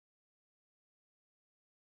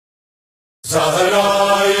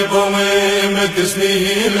زہرائی بونوے میں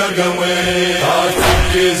تسلی لگوے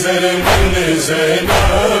عاشق کے زر من زینب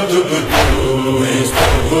دبتو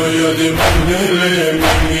استغوید من لے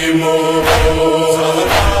منی مو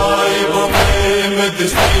زہرائی بونوے میں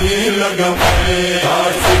تسلی لگوے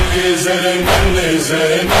عاشق کے زر من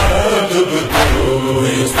زینب دبتو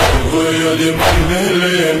استغوید من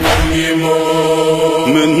لے منی مو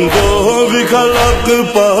من دو بخلق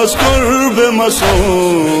پاس قرب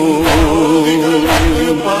مسون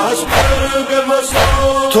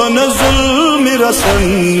تو نہ ظلم رسن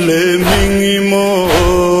لے منگی مو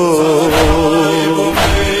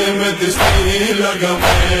میں تسلی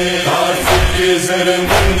لگوے عاشق کے زر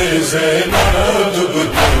من زینب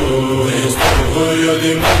دبتو استغوید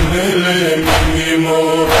من لے منگی مو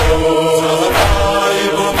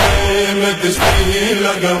میں تسلی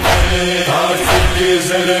لگوے عاشق کے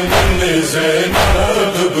زر من زینب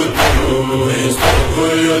دبتو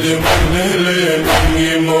استغوید من لے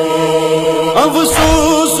منگی مو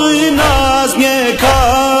افسوس ناز نے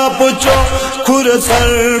کھا پچو کھر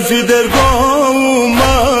صرف در گو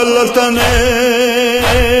مالتنے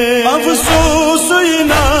افسوس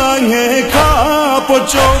ناز نے کھا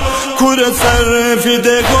پچو کھر صرف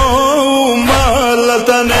در گو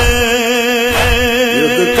مالتنے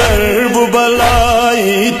ید کرب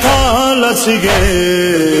بلائی تھالس گے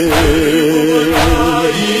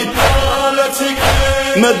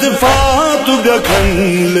مدفات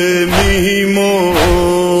بکھن لے میمو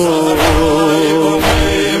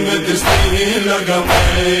میں تسلی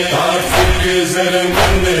لگوے عاشق کے زر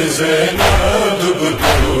من زینب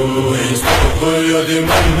دبتو استغوید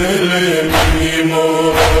من لے میمو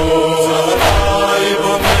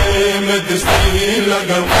میں تسلی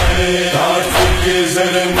لگوے عاشق کے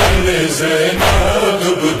زر من زینب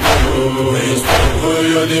دبتو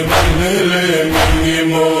استغوید من لے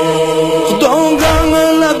میمو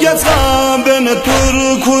بن تر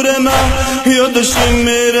کھرنا ید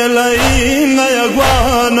شمیر لائی نیا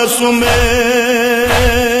گوان سمے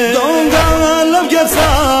دونگا لب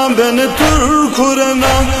گیا بن تر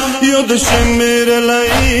کھرنا ید شمیر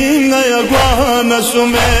لائی نیا گوان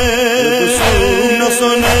سمے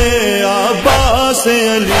سنے عباس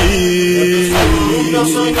علی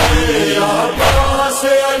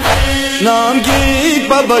نام کی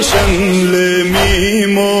پبشن لے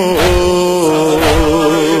میمو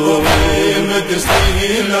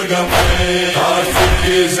تسلی لگوے عاشق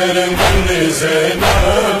کے زر من زینب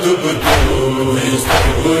دبتو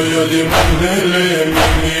استغوید من لے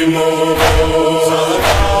منی مو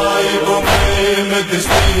زہرائی بونوے میں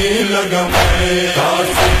تسلی لگوے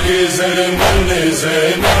عاشق کے زر من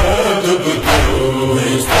زینب دبتو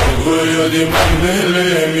استغوید من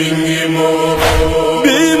لے منی مو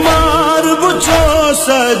بیمار بچو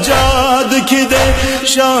سجاد کی دے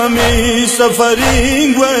شامی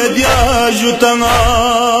سفرینگ و دیا جتنا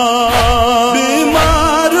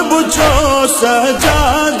بیمار بچو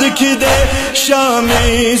سجاد کی دے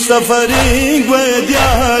شامی سفرینگ و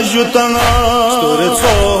دیا جتنا سور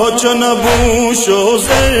سوچ نبوشو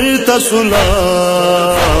زر تسلا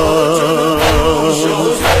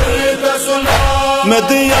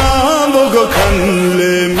مدیام گو کھن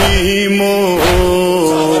لے میمو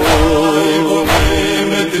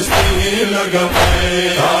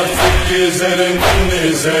عاشق کے زر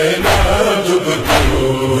من زینب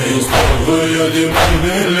دبتو استغوید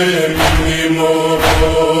من لے منی مو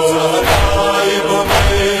زہرائی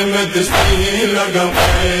بونوے میں تسلی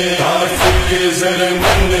لگوے عاشق کے زر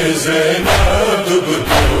من زینب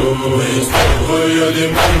دبتو استغوید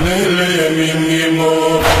من لے منی مو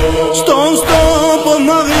ستون ستوپ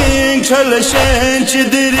مغین چل شنچ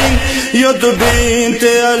درین ید بینت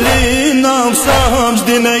علی نام psalms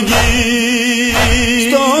دنگی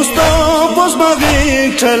Stop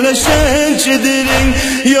magin çalışın çidirin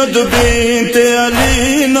Yod bint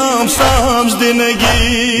Ali nam sams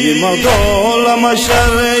dinegi Madola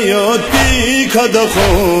maşar yod pi kadakho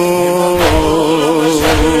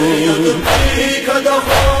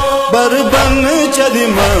Barban çadi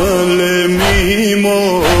mal mimo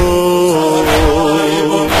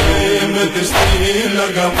تسلی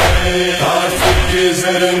لگوے عاشق کے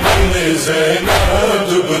زر من زینب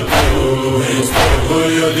دبتو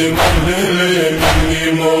استغوید من لے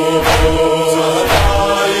منی مو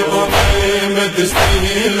زہرائی بونوے میں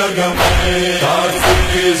تسلی لگوے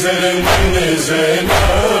عاشق کے زر من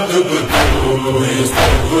زینب دبتو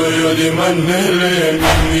استغوید من لے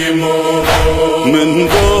منی مو من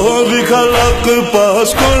دو بخلق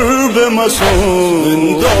پاس قرب مسون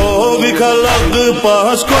من دو بخلق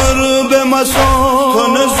پاس قرب مسون تو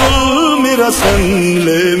نہ ظلم رسن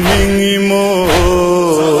لے منی مو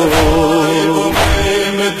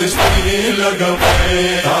میں تسلی لگوے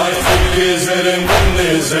عاشق کے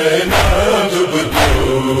زینب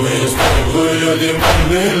دبتو استغفر دی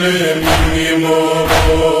من لیمی مو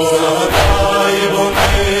زہرائی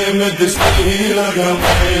بونے میں دستی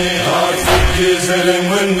لگمے آسکی زر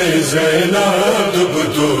من زینب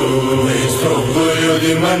دبتو استغفر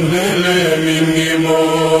دی من لیمی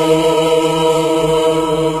مو